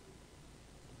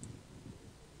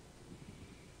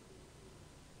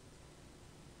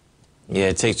 Yeah,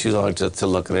 it takes too long to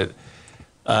look at it.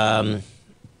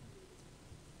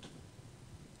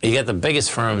 You got the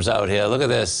biggest firms out here. Look at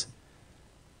this.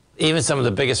 Even some of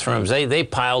the biggest firms, they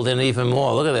piled in even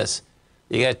more. Look at this.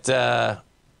 You got,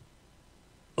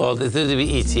 well, there'd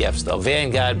be ETFs, though.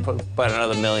 Vanguard put about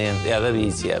another $1 million. Yeah, there'd be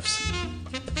ETFs.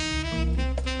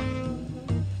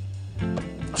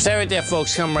 Stay right there,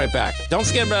 folks. Come right back. Don't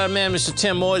forget about our man, Mr.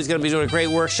 Tim Moore. He's going to be doing a great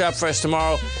workshop for us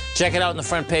tomorrow. Check it out on the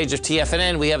front page of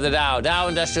TFNN. We have the Dow. Dow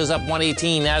Industrial's up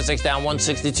 118. Nasdaq's down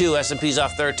 162. S&P's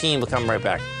off 13. We'll come right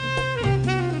back.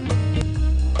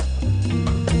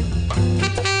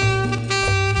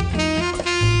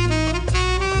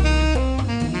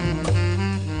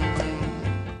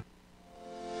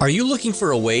 Are you looking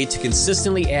for a way to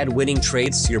consistently add winning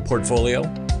trades to your portfolio?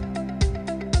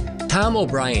 Tom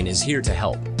O'Brien is here to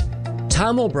help.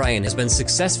 Tom O'Brien has been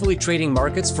successfully trading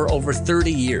markets for over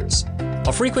 30 years.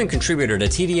 A frequent contributor to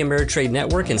TD Ameritrade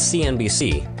Network and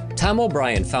CNBC, Tom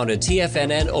O'Brien founded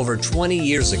TFNN over 20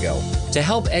 years ago to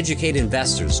help educate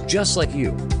investors just like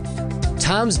you.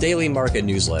 Tom's daily market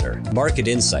newsletter, Market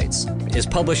Insights, is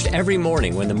published every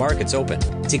morning when the markets open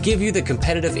to give you the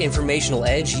competitive informational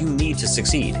edge you need to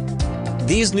succeed.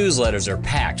 These newsletters are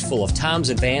packed full of Tom's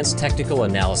advanced technical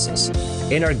analysis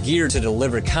and are geared to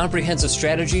deliver comprehensive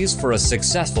strategies for a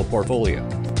successful portfolio.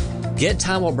 Get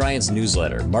Tom O'Brien's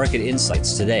newsletter, Market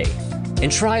Insights, today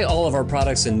and try all of our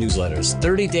products and newsletters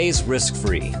 30 days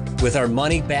risk-free with our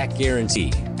money-back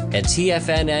guarantee at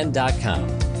TFNN.com.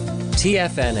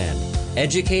 TFNN.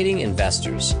 Educating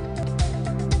investors.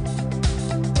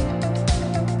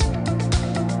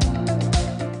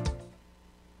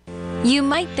 You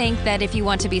might think that if you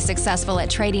want to be successful at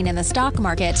trading in the stock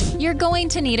market, you're going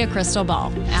to need a crystal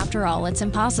ball. After all, it's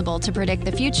impossible to predict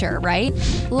the future, right?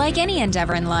 Like any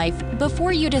endeavor in life,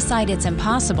 before you decide it's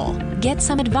impossible, get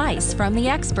some advice from the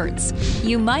experts.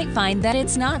 You might find that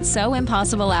it's not so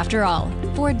impossible after all.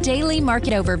 For daily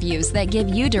market overviews that give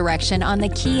you direction on the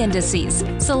key indices,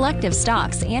 selective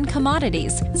stocks, and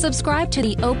commodities, subscribe to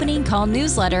the Opening Call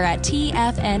newsletter at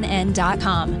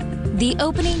TFNN.com. The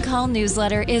Opening Call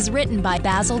newsletter is written by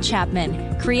Basil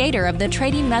Chapman, creator of the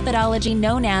trading methodology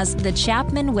known as the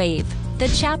Chapman Wave. The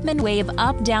Chapman Wave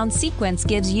up-down sequence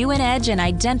gives you an edge in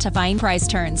identifying price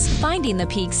turns, finding the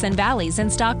peaks and valleys in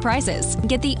stock prices.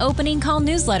 Get the Opening Call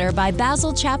newsletter by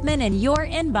Basil Chapman in your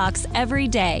inbox every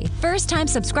day. First-time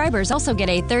subscribers also get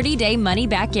a 30-day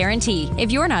money-back guarantee.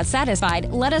 If you're not satisfied,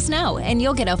 let us know, and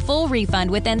you'll get a full refund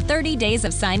within 30 days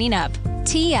of signing up.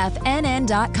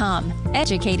 TFNN.com.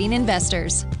 Educating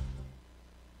investors.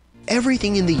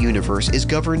 Everything in the universe is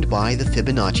governed by the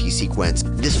Fibonacci sequence.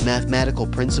 This mathematical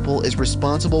principle is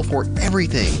responsible for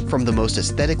everything from the most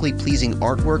aesthetically pleasing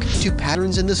artwork to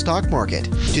patterns in the stock market.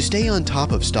 To stay on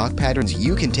top of stock patterns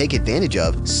you can take advantage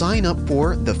of, sign up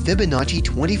for the Fibonacci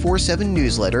 24/7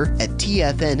 newsletter at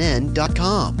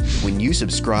TFNN.com. When you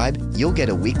subscribe, you'll get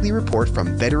a weekly report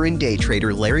from veteran day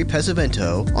trader Larry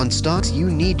Pesavento on stocks you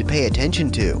need to pay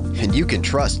attention to. And you can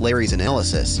trust Larry's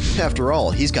analysis. After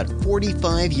all, he's got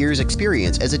 45 years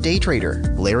experience as a day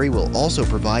trader. Larry will also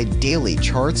provide daily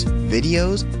charts,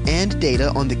 videos, and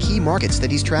data on the key markets that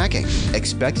he's tracking.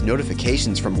 Expect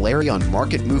notifications from Larry on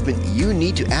market movement you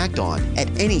need to act on at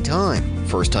any time.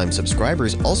 First-time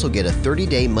subscribers also get a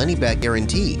 30-day money-back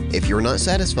guarantee. If you're not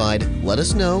satisfied, let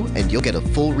us know and you'll get a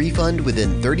full refund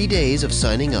within 30 days of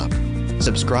signing up.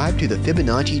 Subscribe to the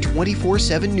Fibonacci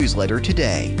 24/7 newsletter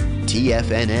today.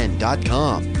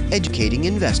 TFNN.com. Educating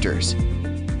investors.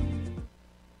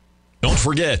 Don't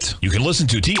forget, you can listen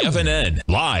to TFNN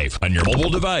live on your mobile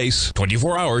device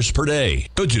 24 hours per day.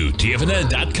 Go to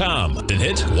TFNN.com, then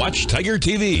hit Watch Tiger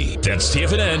TV. That's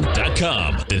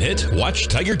TFNN.com, then hit Watch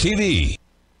Tiger TV.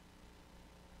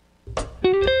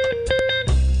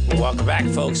 Welcome back,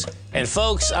 folks. And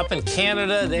folks, up in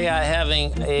Canada, they are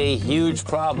having a huge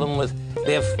problem with,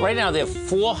 right now they have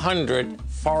 400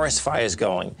 forest fires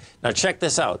going. Now check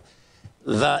this out.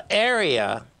 The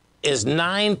area is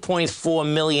 9.4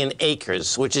 million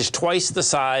acres, which is twice the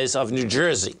size of New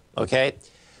Jersey, okay?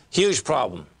 Huge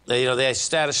problem. They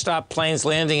stopped planes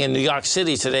landing in New York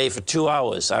City today for 2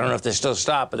 hours. I don't know if they're still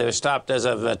stopped, but they were stopped as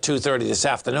of 2:30 this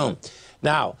afternoon.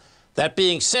 Now, that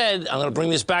being said, I'm going to bring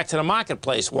this back to the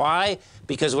marketplace. Why?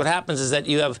 Because what happens is that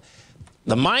you have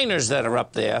the miners that are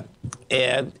up there,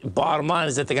 and bottom line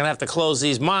is that they're going to have to close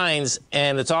these mines,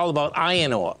 and it's all about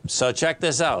iron ore. So check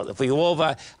this out. If we go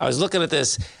over, I was looking at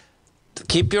this.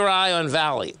 Keep your eye on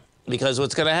Valley, because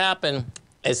what's going to happen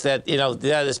is that,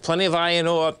 there's plenty of iron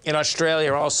ore in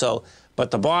Australia also,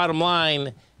 but the bottom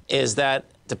line is that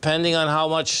depending on how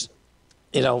much,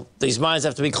 these mines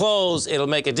have to be closed, it'll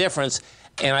make a difference.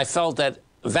 And I felt that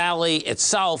Valley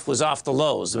itself was off the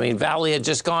lows. I mean, Valley had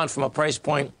just gone from a price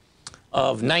point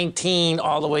of 19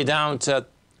 all the way down to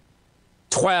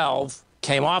 12,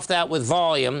 came off that with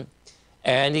volume.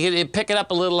 And you pick it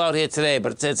up a little out here today,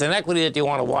 but it's an equity that you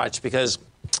want to watch, because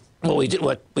what we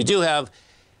do have,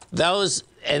 the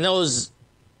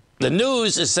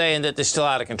news is saying that they're still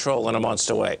out of control in a month's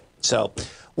way. So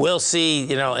we'll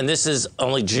see, and this is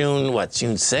only June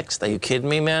 6th? Are you kidding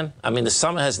me, man? I mean, the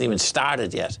summer hasn't even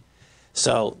started yet.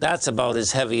 So that's about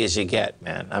as heavy as you get,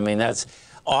 man. I mean, that's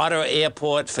Ottawa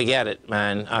Airport, forget it,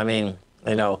 man. I mean,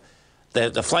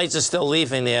 the flights are still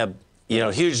leaving there.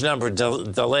 Huge number of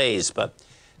delays, but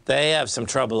they have some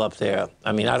trouble up there.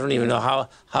 I mean, I don't even know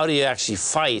how do you actually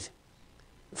fight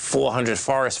 400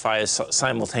 forest fires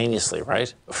simultaneously,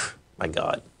 right? My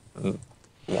God.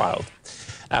 Wild.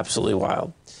 Absolutely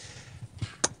wild.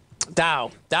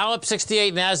 Dow up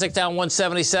 68, NASDAQ down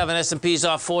 177, S&P's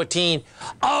off 14.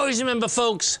 Always remember,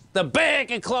 folks, the bear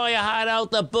can claw your heart out,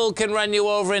 the bull can run you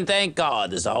over, and thank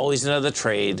God there's always another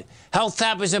trade. Health,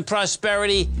 happiness, and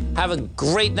prosperity. Have a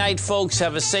great night, folks.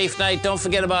 Have a safe night. Don't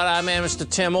forget about our man, Mr.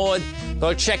 Tim Ord.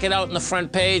 Go check it out on the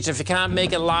front page. If you can't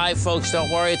make it live, folks, don't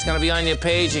worry. It's going to be on your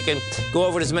page. You can go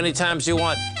over it as many times as you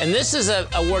want. And this is a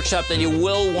workshop that you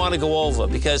will want to go over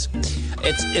because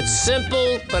it's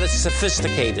simple, but it's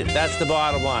sophisticated. That's the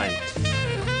bottom line.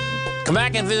 Come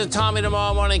back and visit Tommy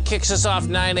tomorrow morning. Kicks us off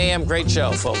 9 a.m. Great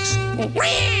show, folks. Look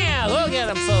at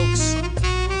him,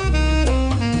 folks.